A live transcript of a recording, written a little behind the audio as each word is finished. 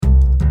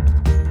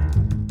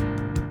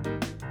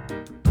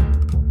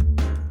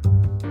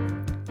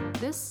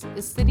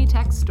is City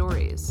Tech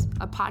Stories,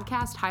 a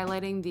podcast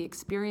highlighting the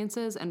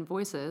experiences and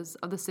voices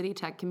of the City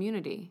Tech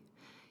community.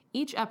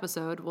 Each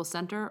episode will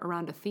center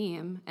around a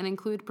theme and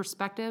include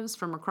perspectives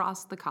from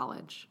across the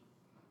college.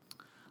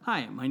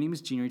 Hi, my name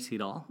is Gene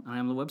Seedall, and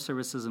I'm the Web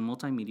Services and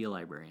Multimedia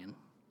Librarian.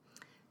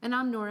 And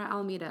I'm Nora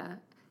Almeida,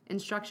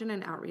 Instruction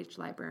and Outreach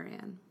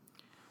Librarian.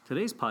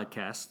 Today's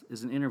podcast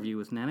is an interview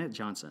with Nanette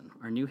Johnson,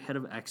 our new Head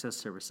of Access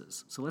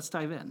Services. So let's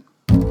dive in.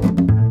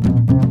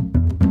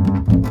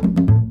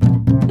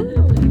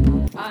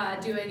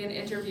 Doing an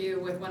interview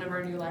with one of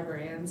our new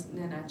librarians,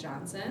 Nanette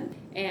Johnson,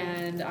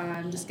 and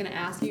I'm just going to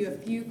ask you a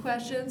few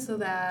questions so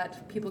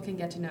that people can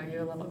get to know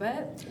you a little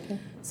bit. Okay.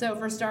 So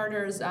for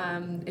starters,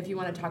 if you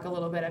want to talk a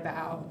little bit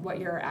about what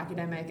your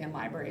academic and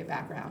library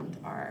background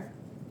are.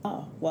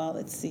 Oh, well,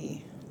 let's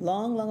see.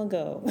 Long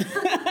ago,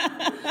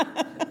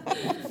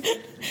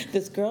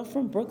 this girl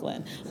from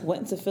Brooklyn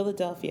went to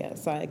Philadelphia.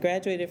 So I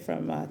graduated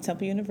from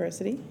Temple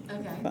University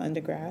for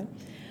undergrad.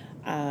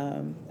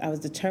 I was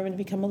determined to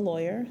become a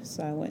lawyer,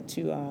 so I went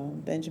to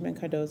Benjamin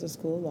Cardozo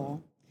School of Law.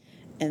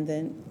 And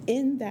then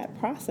in that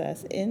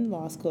process, in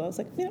law school, I was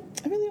like, I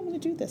really don't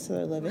want to do this for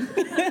a living.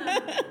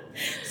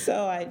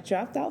 So I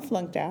dropped out,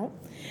 flunked out.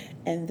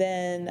 And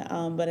then,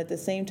 but at the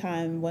same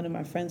time, one of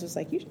my friends was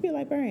like, you should be a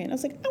librarian. I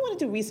was like, I want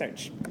to do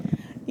research.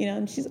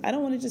 And I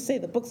don't want to just say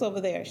the book's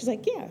over there. She's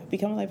like, yeah,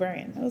 become a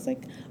librarian. I was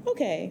like,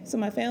 okay. So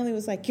my family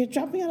was like, you're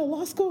dropping out of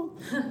law school?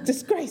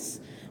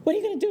 Disgrace. What are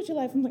you going to do with your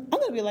life? I'm like, I'm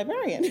going to be a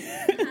librarian.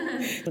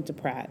 Went to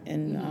Pratt,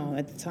 and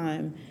at the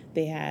time,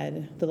 they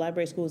had the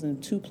library schools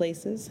in two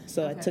places.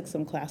 So I took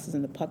some classes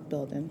in the Puck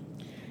building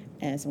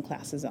and some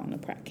classes on the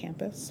Pratt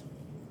campus. I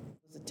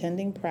was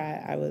attending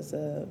Pratt. I was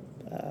a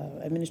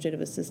administrative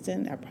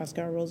assistant at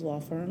Proskauer Rose Law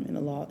Firm in the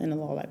law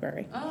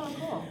library.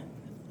 Oh,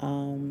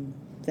 cool.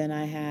 Then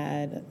I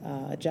had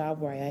a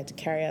job where I had to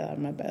carry out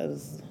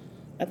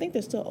I think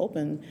they're still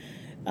open.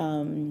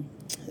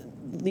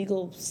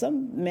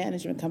 Some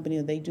management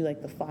company, they do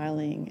like the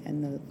filing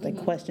and the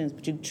questions,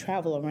 but you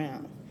travel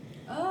around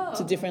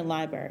to different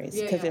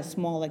libraries because they're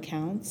small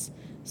accounts.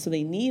 So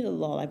they need a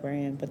law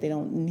librarian, but they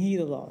don't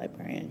need a law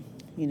librarian,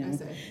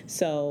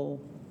 So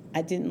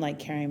I didn't like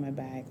carrying my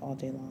bag all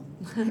day long.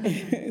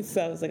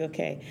 So I was like,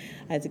 okay,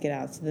 I had to get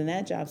out. So then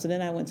that job,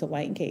 I went to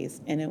White &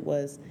 Case, and it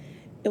was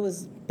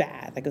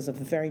bad. Like, it was a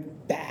very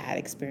bad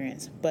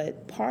experience.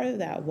 But part of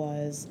that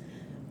was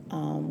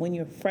when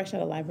you're fresh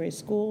out of library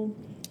school,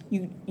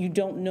 you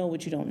don't know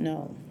what you don't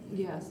know.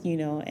 Yes.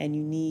 And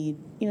you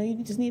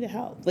just need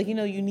help. Like, you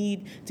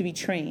need to be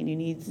trained. You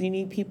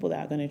need people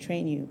that are going to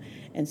train you.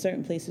 And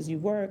certain places you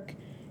work,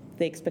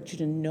 they expect you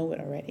to know it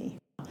already.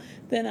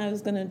 Then I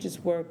was going to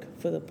just work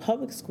for the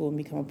public school and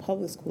become a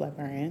public school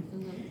librarian.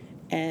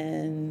 Mm-hmm.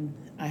 And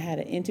I had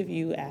an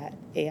interview at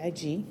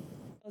AIG.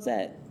 I was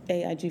at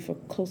AIG for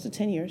close to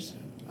 10 years.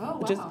 Oh,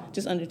 wow.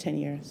 Just under 10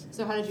 years.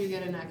 So how did you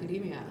get in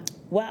academia?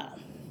 Wow.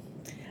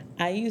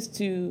 I used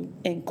to,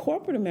 in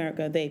corporate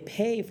America, they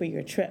pay for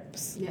your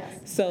trips. Yes.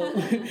 So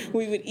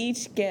we would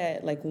each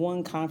get like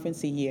one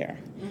conference a year.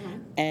 Mm-hmm.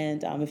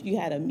 And if you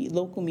had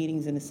local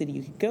meetings in the city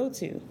you could go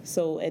to.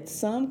 So at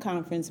some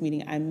conference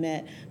meeting, I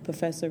met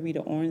Professor Rita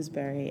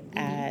Ormsby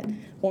at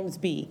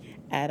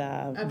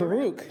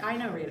Baruch. I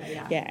know Rita,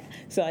 yeah. Yeah.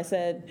 So I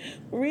said,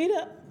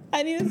 Rita,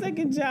 I need a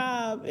second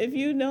job. If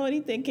you know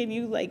anything, can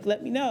you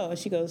let me know? And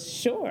she goes,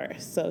 sure.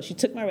 So she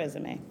took my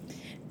resume.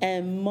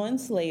 And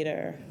months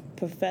later,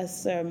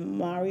 Professor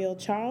Mario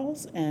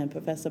Charles and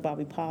Professor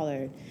Bobby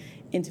Pollard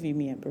interviewed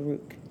me at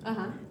Baruch.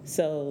 Uh-huh.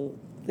 So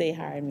they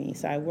hired me.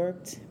 So I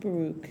worked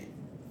Baruch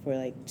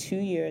for 2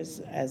 years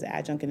as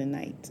adjunct in the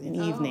night, in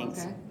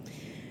evenings. Okay.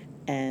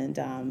 And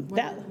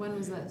when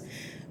was this?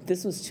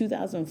 This was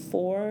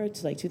 2004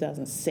 to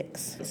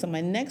 2006. So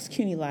my next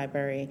CUNY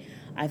library,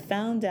 I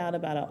found out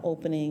about an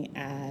opening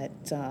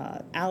at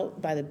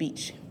out by the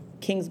beach,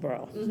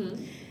 Kingsborough.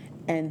 Mm-hmm.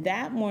 And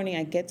that morning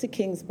I get to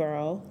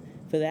Kingsborough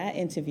for that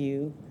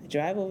interview, I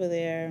drive over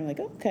there, I'm like,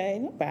 okay,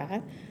 not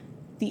bad.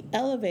 The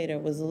elevator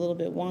was a little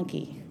bit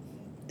wonky.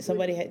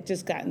 Somebody had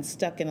just gotten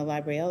stuck in a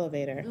library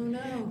elevator. Oh, no.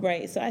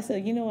 Right, so I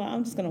said, you know what,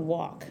 I'm just going to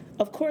walk.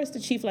 Of course, the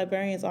chief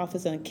librarian's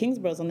office in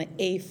Kingsborough is on the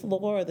 8th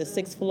floor or the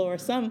 6th floor or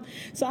something.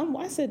 So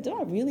I said, do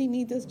I really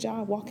need this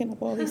job walking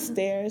up all these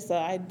stairs? So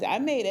I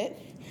made it,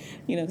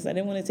 because I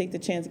didn't want to take the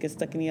chance to get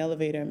stuck in the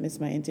elevator and miss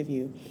my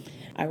interview.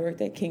 I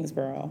worked at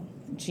Kingsborough.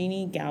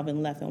 Jeannie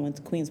Galvin left and went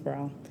to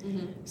Queensborough.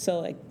 Mm-hmm.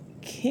 So at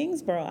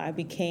Kingsborough, I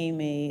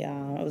became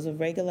I was a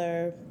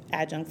regular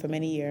adjunct for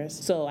many years.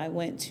 So I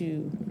went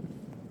to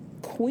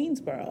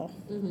Queensborough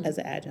as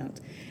an adjunct.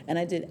 And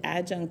I did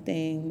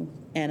adjuncting,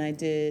 and I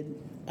did,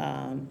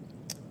 by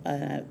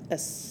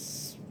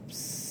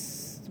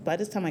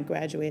this time I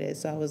graduated,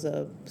 so I was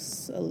a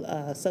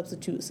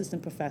substitute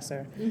assistant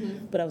professor,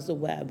 but I was the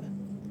web.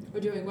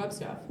 We're doing web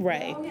stuff.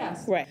 Right. Oh,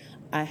 yes. Right.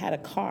 I had a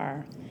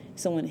car.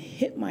 Someone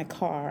hit my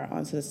car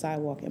onto the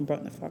sidewalk and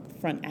broke the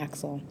front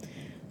axle.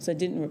 So I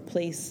didn't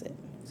replace it.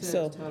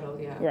 So it was total,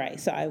 yeah. Right.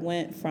 So I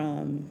went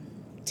from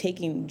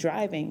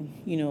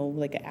driving,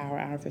 like an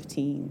hour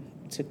 15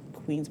 to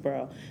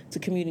Queensboro, to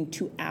commuting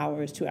 2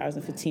 hours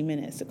and 15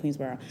 minutes to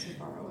Queensboro. Too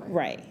far away.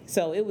 Right.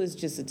 So it was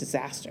just a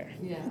disaster.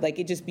 Yeah. Like,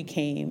 it just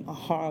became a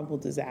horrible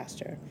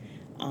disaster.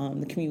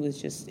 The commute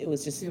was just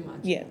too much.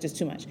 Yeah, just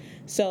too much.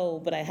 So,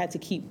 but I had to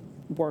keep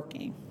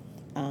working.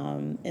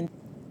 And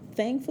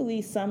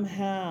thankfully,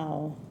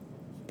 somehow,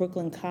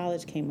 Brooklyn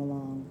College came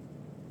along.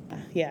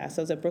 So I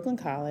was at Brooklyn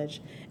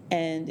College,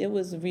 and that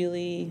was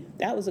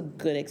a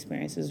good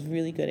experience. It was a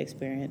really good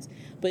experience.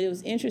 But it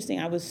was interesting.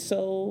 I was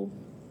so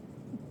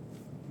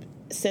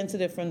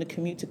sensitive from the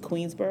commute to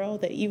Queensboro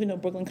that even though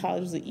Brooklyn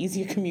College was an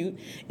easier commute,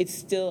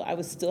 I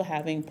was still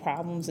having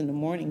problems in the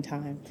morning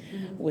time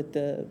with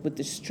the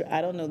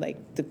I don't know,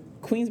 like the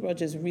Queensboro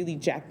just really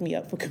jacked me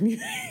up for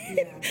commuting.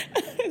 Yeah.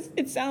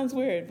 It sounds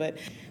weird, but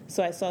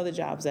so I saw the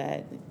jobs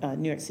at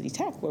New York City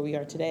Tech, where we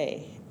are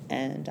today.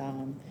 And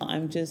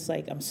I'm just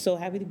like, I'm so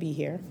happy to be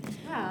here.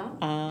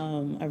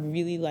 Wow. I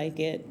really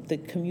like it. The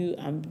commute,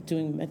 I'm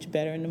doing much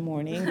better in the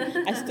morning.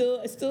 I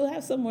still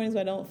have some mornings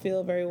where I don't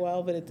feel very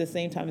well, but at the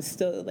same time, it's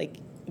still like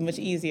much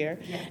easier.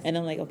 Yes. And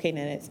I'm like, okay,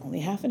 Nana, it's only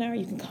half an hour.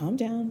 You can calm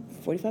down.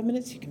 45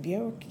 minutes, you can be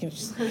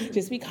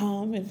just be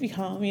calm and be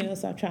calm.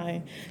 Stop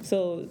trying.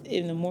 So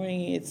in the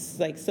morning, it's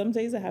like some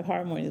days I have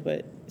hard mornings,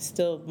 but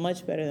still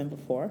much better than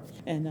before.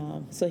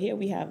 And so here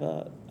we have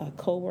a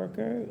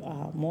coworker,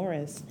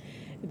 Morris,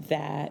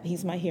 that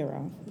he's my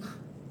hero.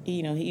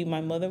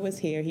 My mother was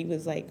here. He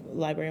was like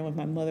librarian when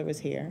my mother was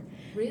here.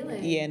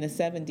 Really? Yeah, in the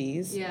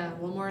 70s. Yeah,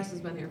 well, Morris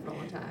has been here for a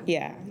long time.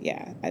 Yeah.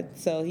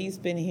 So he's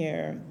been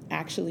here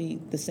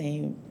actually the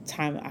same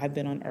time I've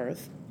been on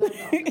Earth. That's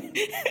awesome.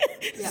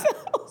 Yeah.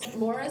 So,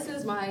 Morris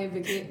is my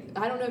vacation.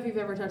 I don't know if you've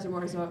ever talked to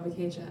Morris about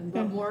vacation,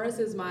 but Morris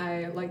is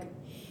my,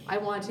 I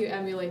want to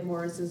emulate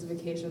Morris's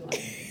vacation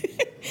life.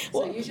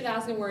 So you should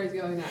ask him where he's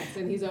going next,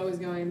 and he's always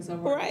going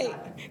somewhere.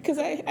 Right, because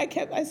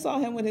I saw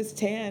him with his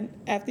tan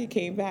after he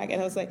came back,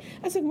 and I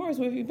said, Morris,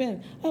 where have you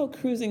been? Oh,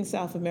 cruising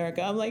South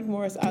America. I'm like,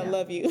 Morris, I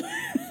love you.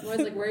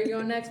 Morris like, where are you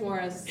going next,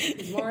 Morris?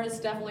 Because Morris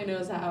definitely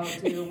knows how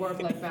to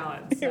work-life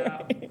balance,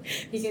 so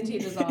he can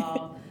teach us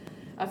all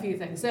a few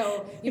things.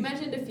 So you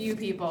mentioned a few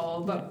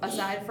people, but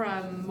aside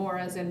from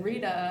Morris and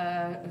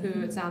Rita,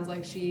 who it sounds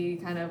like she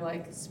kind of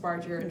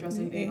sparked your interest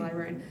in being a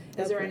librarian,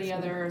 is there any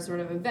other sort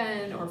of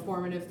event or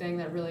formative thing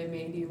that really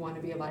made you want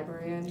to be a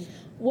librarian?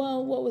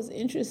 Well, what was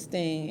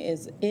interesting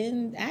is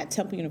at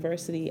Temple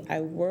University, I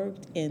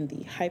worked in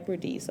the Hyper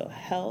D, so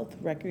health,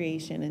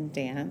 recreation, and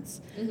dance.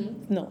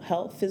 No,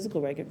 health,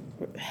 physical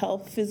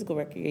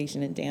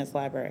recreation, and dance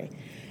library.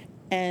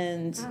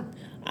 And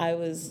I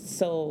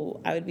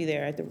would be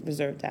there at the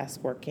reserve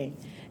desk working.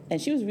 And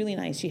she was really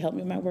nice. She helped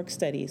me with my work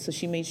study. So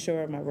she made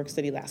sure my work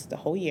study lasted the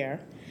whole year.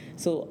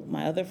 So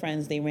my other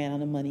friends, they ran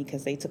out of money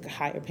because they took a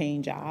higher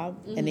paying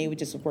job and they would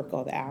just work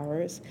all the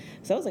hours.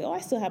 So I was like, I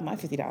still have my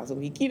 $50 a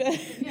week,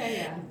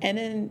 Yeah. And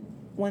then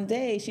one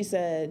day she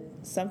said,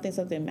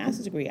 something,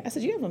 master's degree. I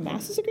said, you have a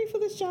master's degree for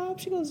this job?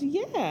 She goes,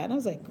 yeah. And I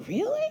was like,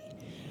 really?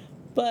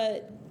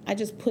 But I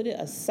just put it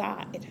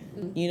aside,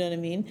 you know what I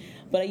mean?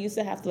 But I used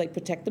to have to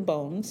protect the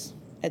bones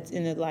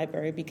in the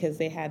library because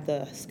they had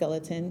the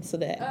skeleton, so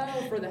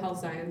that for the health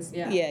science,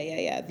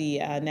 yeah, the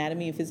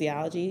anatomy and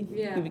physiology,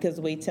 because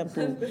the way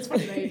Temple it's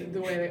funny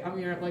the way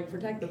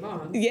protect the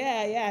bones.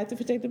 Yeah, I have to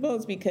protect the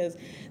bones because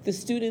the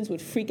students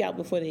would freak out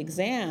before the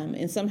exam,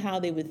 and somehow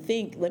they would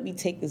think, let me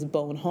take this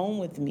bone home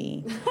with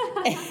me,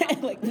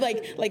 and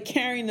like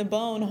carrying the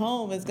bone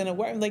home is gonna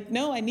work. I'm like,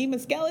 no, I need my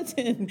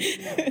skeleton.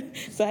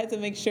 So I had to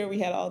make sure we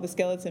had all the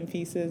skeleton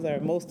pieces,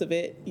 or most of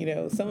it.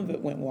 Some of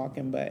it went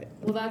walking, but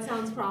well, that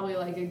sounds probably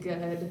like a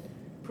good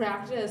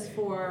practice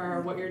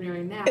for what you're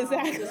doing now.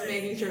 Exactly. Just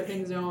making sure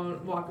things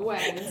don't walk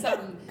away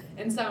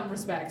in some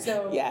respect.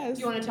 So yes.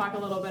 Do you want to talk a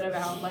little bit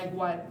about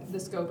what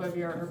the scope of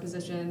your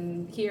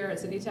position here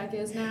at City Tech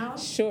is now?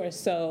 Sure.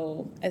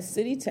 So at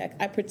City Tech,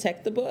 I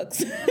protect the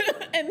books.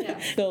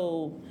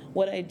 So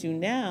what I do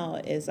now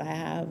is I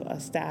have a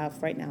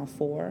staff right now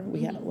 4.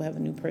 We have a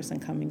new person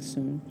coming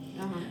soon.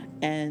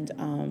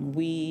 And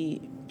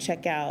we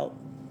check out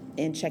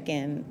and check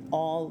in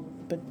all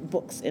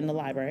books in the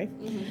library.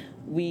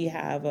 We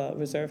have a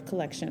reserve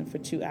collection for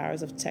 2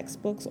 hours of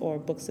textbooks or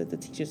books that the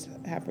teachers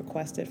have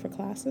requested for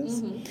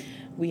classes.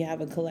 We have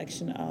a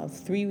collection of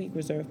 3-week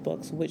reserve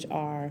books, which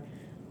are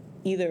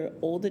either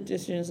old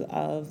editions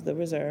of the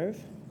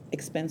reserve,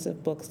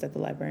 expensive books that the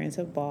librarians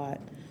have bought,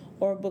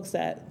 or books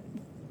that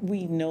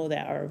we know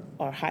that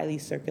are highly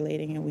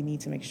circulating, and we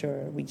need to make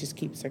sure we just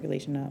keep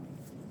circulation up.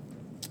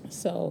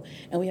 So,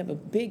 and we have a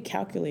big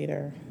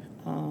calculator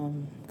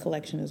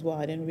collection as well.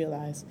 I didn't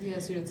realize. Yeah,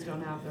 students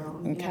don't have their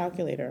own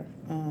calculator.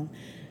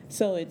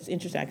 So it's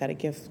interesting. I got a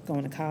gift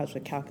going to college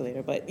with a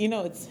calculator, but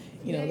it's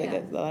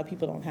a lot of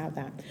people don't have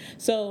that.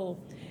 So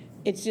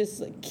it's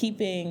just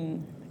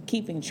keeping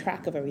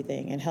track of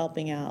everything and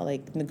helping out,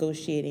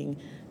 negotiating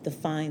the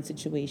fine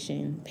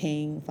situation,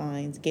 paying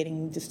fines,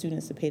 getting the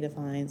students to pay the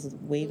fines,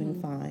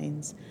 waiving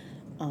fines.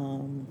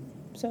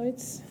 So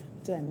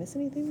did I miss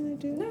anything that I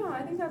do? No,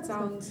 I think that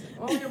sounds,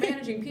 well, you're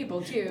managing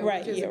people too,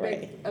 Right, which is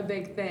yeah, a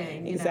big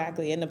thing.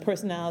 Exactly, and the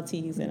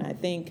personalities, and I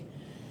think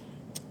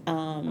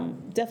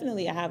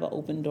definitely I have an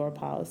open door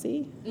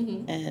policy,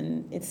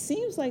 and it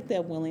seems like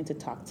they're willing to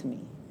talk to me,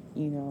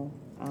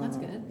 That's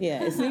good.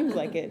 Yeah, it seems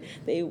like it.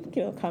 They,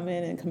 come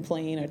in and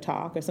complain or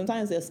talk, or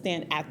sometimes they'll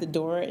stand at the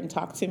door and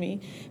talk to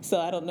me. So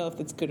I don't know if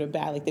it's good or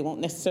bad. Like, they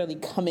won't necessarily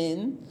come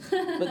in,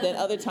 but then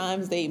other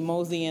times they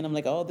mosey in. I'm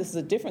like, oh, this is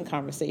a different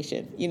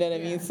conversation. You know what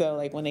I mean? So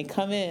like when they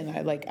come in,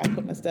 I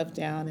put my stuff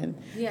down and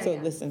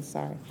listen.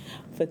 Sorry,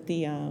 but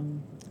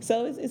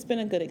so it's been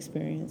a good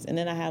experience. And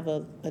then I have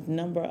a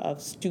number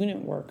of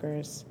student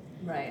workers.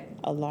 Right.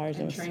 A large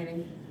and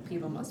training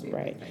people must be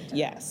right. A big thing too.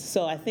 Yes.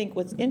 So I think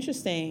what's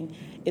interesting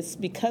is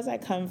because I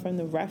come from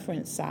the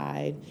reference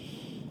side,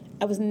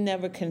 I was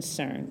never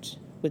concerned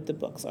with the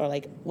books. Or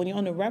like when you're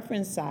on the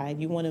reference side,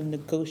 you want to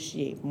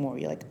negotiate more.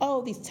 You're like,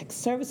 oh, these tech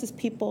services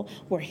people,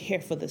 we're here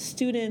for the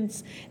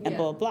students and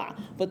blah, blah.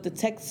 But the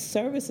tech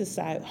services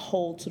side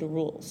hold to the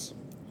rules.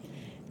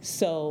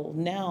 So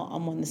now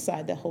I'm on the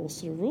side that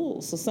holds to the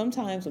rules. So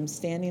sometimes I'm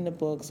standing in the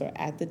books or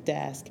at the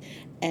desk,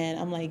 and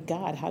I'm like,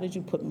 God, how did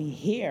you put me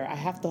here? I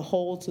have to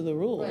hold to the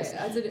rules.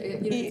 Right.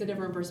 It's a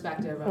different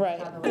perspective.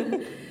 Right.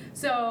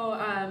 So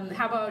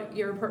how about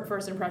your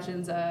first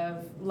impressions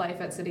of life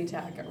at City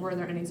Tech? Were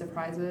there any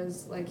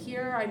surprises? Like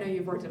here, I know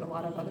you've worked at a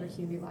lot of other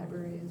CUNY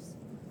libraries.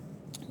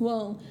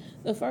 Well,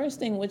 the first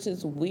thing, which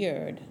is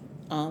weird,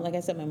 like I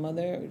said, my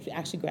mother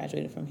actually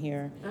graduated from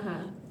here.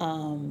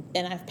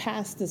 And I've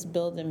passed this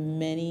building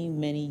many,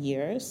 many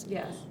years.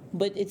 Yes.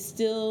 But it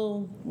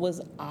still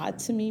was odd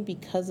to me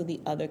because of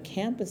the other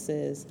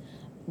campuses,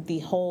 the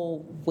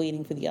whole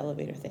waiting for the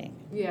elevator thing.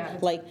 Yeah.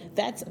 Like,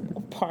 that's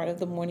part of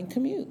the morning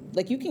commute.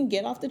 Like, you can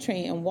get off the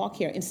train and walk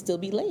here and still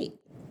be late.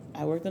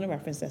 I worked on a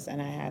reference desk,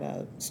 and I had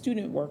a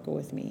student worker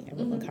with me at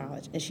Brooklyn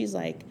College. And she's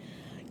like,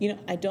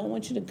 I don't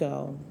want you to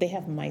go. They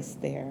have mice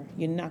there.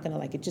 You're not going to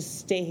like it. Just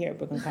stay here at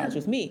Brooklyn College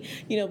with me.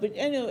 But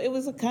it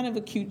was a kind of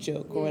a cute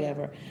joke or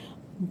whatever.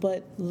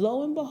 But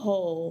lo and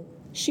behold,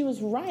 she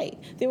was right.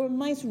 There were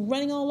mice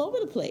running all over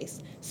the place.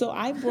 So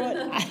I brought,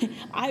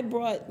 I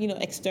brought,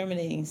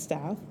 exterminating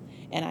stuff,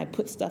 and I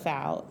put stuff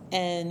out.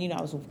 And,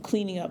 I was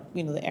cleaning up,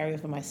 the area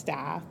for my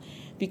staff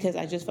because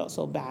I just felt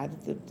so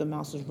bad that the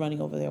mouse was running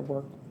over their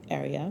work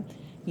area.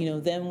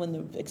 Then when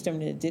the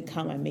exterminator did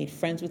come, I made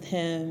friends with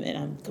him, and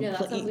I'm completely, that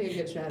sounds like a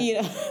good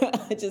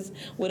strategy. Just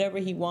whatever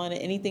he wanted,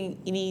 anything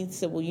he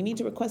said, well, you need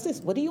to request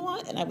this. What do you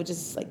want? And I would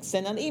just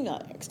send out an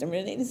email,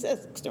 exterminating this,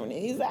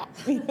 exterminating that,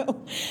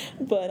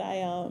 But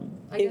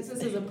I guess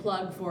this is a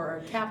plug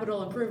for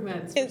capital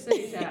improvements for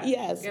City Tech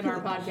in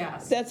our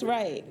podcast. That's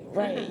right.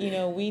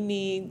 We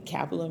need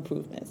capital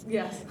improvements.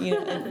 Yes.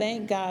 And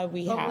thank God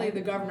we Hopefully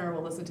the governor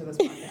will listen to this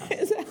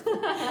podcast.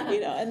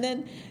 And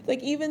then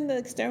even the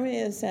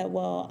exterminator said,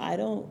 well,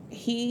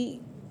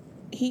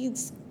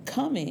 he's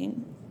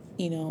coming,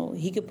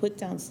 he could put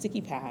down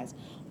sticky pads,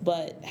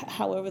 but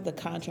however the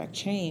contract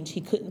changed,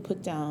 he couldn't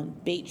put down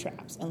bait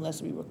traps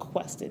unless we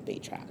requested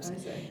bait traps. I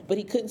see. But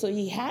he couldn't, so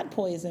he had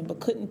poison,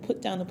 but couldn't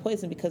put down the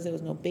poison because there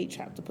was no bait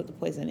trap to put the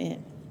poison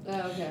in. Oh,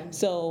 okay.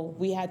 So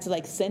we had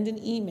to send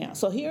an email.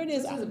 So here it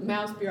is. This is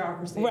mouse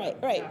bureaucracy. Right.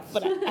 Yeah.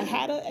 But I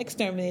had an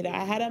exterminator,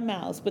 I had a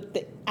mouse, but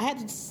I had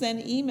to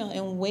send an email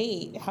and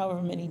wait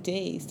however many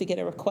days to get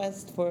a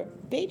request for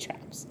bait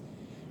traps.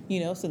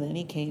 So then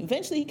he came.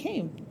 Eventually he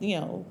came,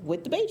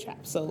 with the bait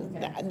traps. So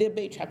there are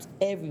bait traps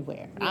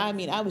everywhere. Yes. I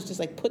mean, I was just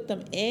put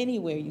them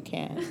anywhere you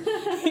can.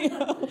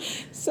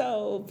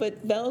 So,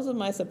 but those are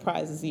my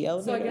surprises. The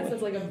elevator. So I guess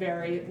it's a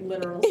very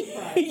literal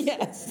surprise.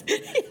 Yes.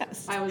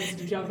 I was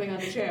jumping on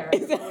the chair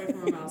away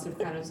from a mouse,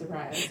 kind of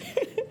surprised.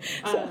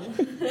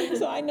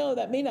 So I know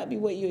that may not be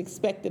what you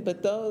expected,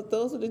 but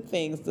those are the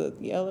things: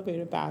 the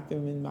elevator,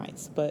 bathroom, and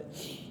mice. But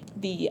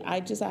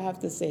I have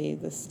to say,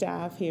 the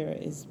staff here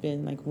has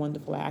been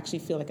wonderful. I actually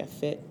feel like I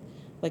fit.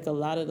 A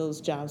lot of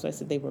those jobs, I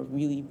said they were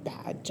really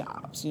bad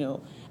jobs.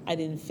 I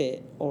didn't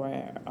fit,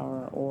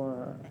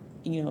 or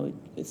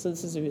So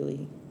this is a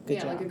really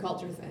good job. Yeah, a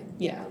culture thing.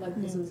 Yeah.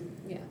 This is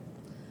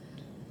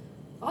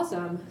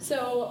Awesome.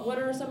 So what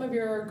are some of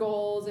your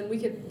goals? And we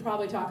could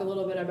probably talk a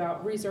little bit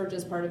about research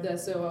as part of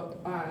this. So,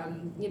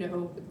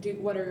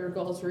 what are your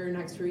goals for your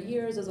next 3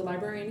 years as a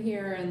librarian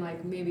here? And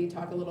maybe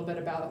talk a little bit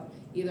about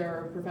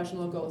either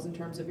professional goals in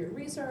terms of your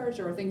research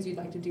or things you'd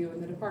like to do in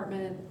the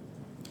department.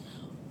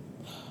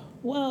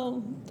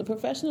 Well, the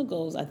professional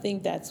goals, I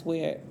think that's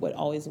what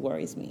always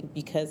worries me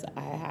because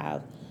I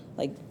have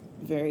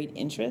varied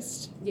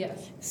interests.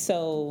 Yes.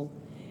 So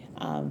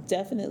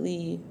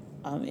definitely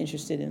I'm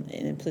interested in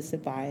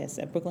implicit bias.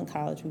 At Brooklyn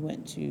College, we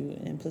went to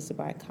an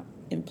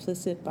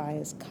implicit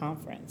bias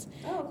conference.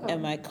 Oh, okay.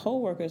 And my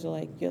coworkers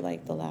are you're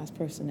the last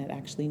person that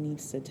actually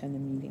needs to attend a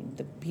meeting.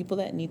 The people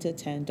that need to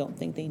attend don't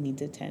think they need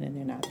to attend, and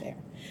they're not there.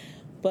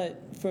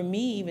 But for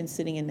me, even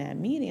sitting in that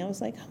meeting, I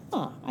was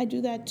I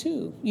do that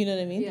too. You know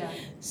what I mean? Yeah.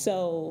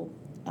 So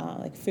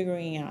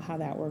figuring out how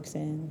that works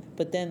in.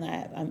 But then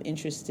I'm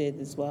interested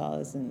as well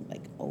as in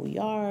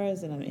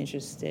OERs, and I'm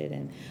interested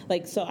in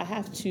so I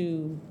have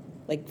to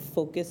like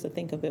focus to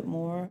think a bit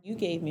more. You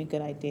gave me a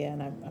good idea,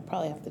 and I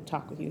probably have to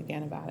talk with you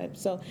again about it.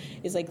 So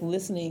it's like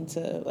listening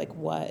to like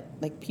what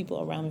like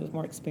people around me with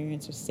more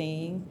experience are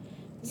saying,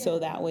 so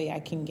that way I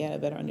can get a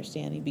better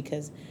understanding,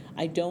 because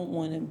I don't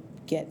want to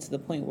get to the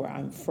point where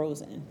I'm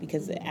frozen.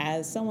 Because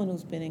as someone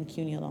who's been in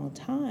CUNY a long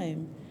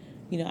time,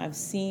 you know, I've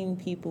seen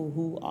people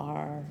who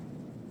are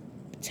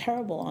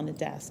terrible on the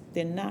desk.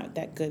 They're not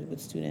that good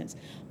with students,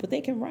 but they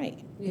can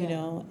write, you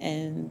know,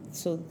 and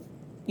so,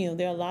 you know,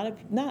 there are a lot of,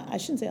 I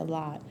shouldn't say a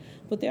lot,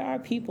 but there are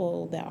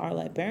people that are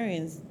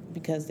librarians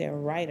because they're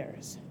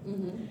writers.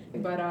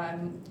 Mm-hmm. But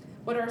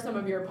what are some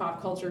of your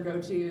pop culture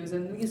go-tos?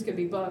 And these could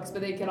be books,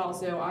 but they could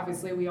also,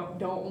 obviously, we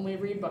don't only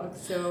read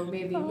books, so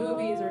maybe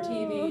movies or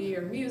TV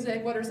or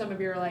music. What are some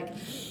of your, like,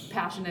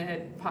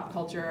 passionate pop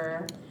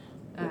culture?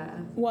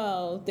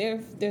 Well,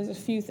 there's a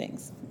few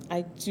things.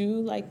 I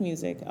do like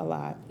music a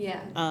lot.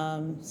 Yeah.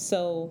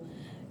 So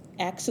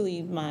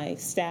actually, my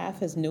staff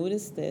has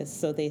noticed this,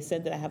 so they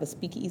said that I have a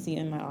speakeasy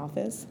in my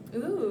office.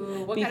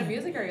 Ooh, what kind of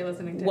music are you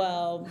listening to?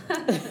 Well,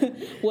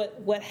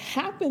 what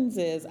happens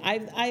is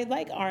I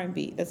like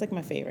R&B. That's like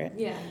my favorite.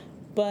 Yeah.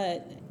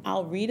 But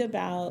I'll read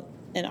about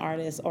an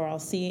artist, or I'll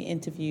see an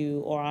interview,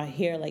 or I'll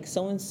hear like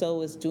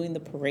so-and-so is doing the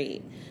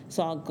parade.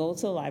 So I'll go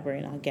to the library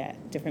and I'll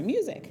get different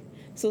music.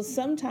 So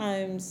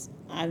sometimes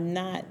I'm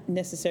not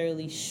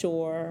necessarily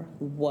sure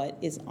what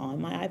is on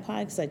my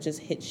iPod because I just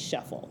hit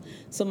shuffle.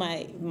 So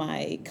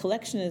my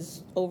collection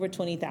is over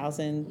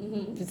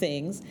 20,000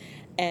 things.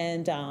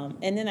 And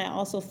then I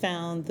also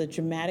found the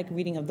dramatic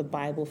reading of the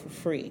Bible for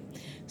free.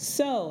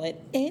 So at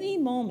any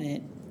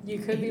moment, you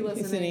could be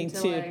listening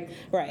to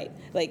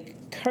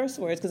like curse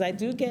words, because I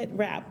do get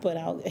rap,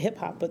 but hip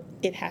hop, but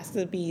it has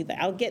to be,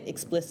 I'll get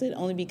explicit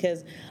only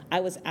because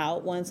I was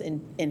out once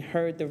and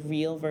heard the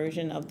real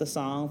version of the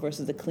song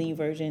versus the clean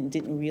version,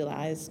 didn't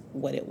realize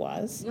what it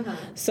was.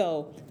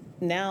 So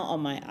now on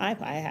my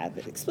iPod, I have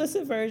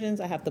explicit versions,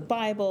 I have the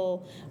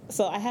Bible,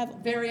 so I have...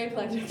 Very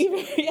eclectic.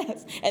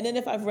 Yes. And then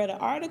if I've read an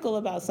article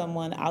about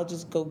someone, I'll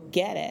just go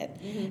get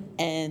it,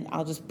 and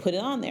I'll just put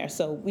it on there.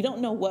 So we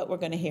don't know what we're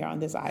going to hear on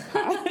this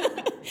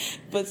iPod.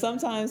 But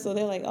sometimes, so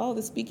they're like, oh,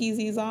 the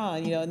speakeasy's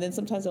on, you know, and then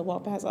sometimes they'll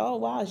walk past, oh,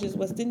 wow, it's just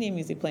West Indian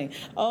music playing.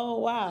 Oh,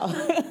 wow.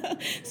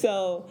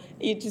 So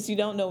you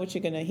don't know what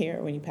you're going to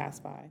hear when you pass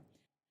by.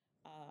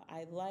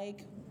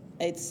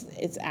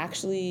 It's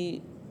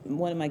actually...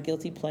 one of my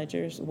guilty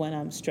pleasures when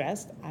I'm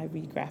stressed, I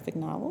read graphic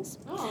novels.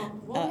 Oh,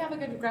 well, we have a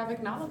good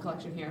graphic novel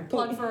collection here.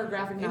 Plug for a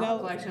graphic novel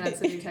collection at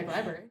City Tech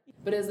Library.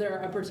 But is there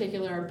a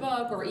particular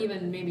book or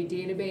even maybe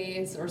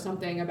database or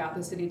something about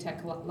the City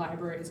Tech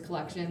Library's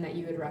collection that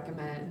you would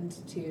recommend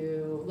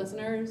to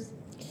listeners?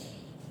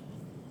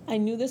 I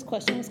knew this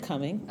question was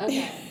coming.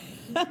 Okay.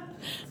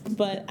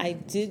 But I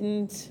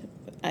didn't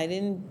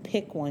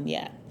pick one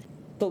yet.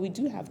 But we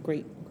do have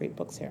great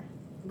books here.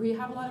 We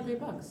have a lot of great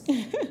books.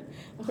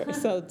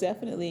 So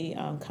definitely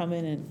come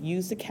in and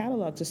use the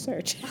catalog to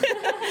search.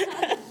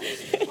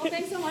 Well,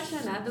 thanks so much,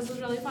 Nanette. This was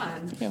really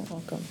fun. You're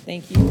welcome.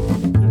 Thank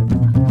you.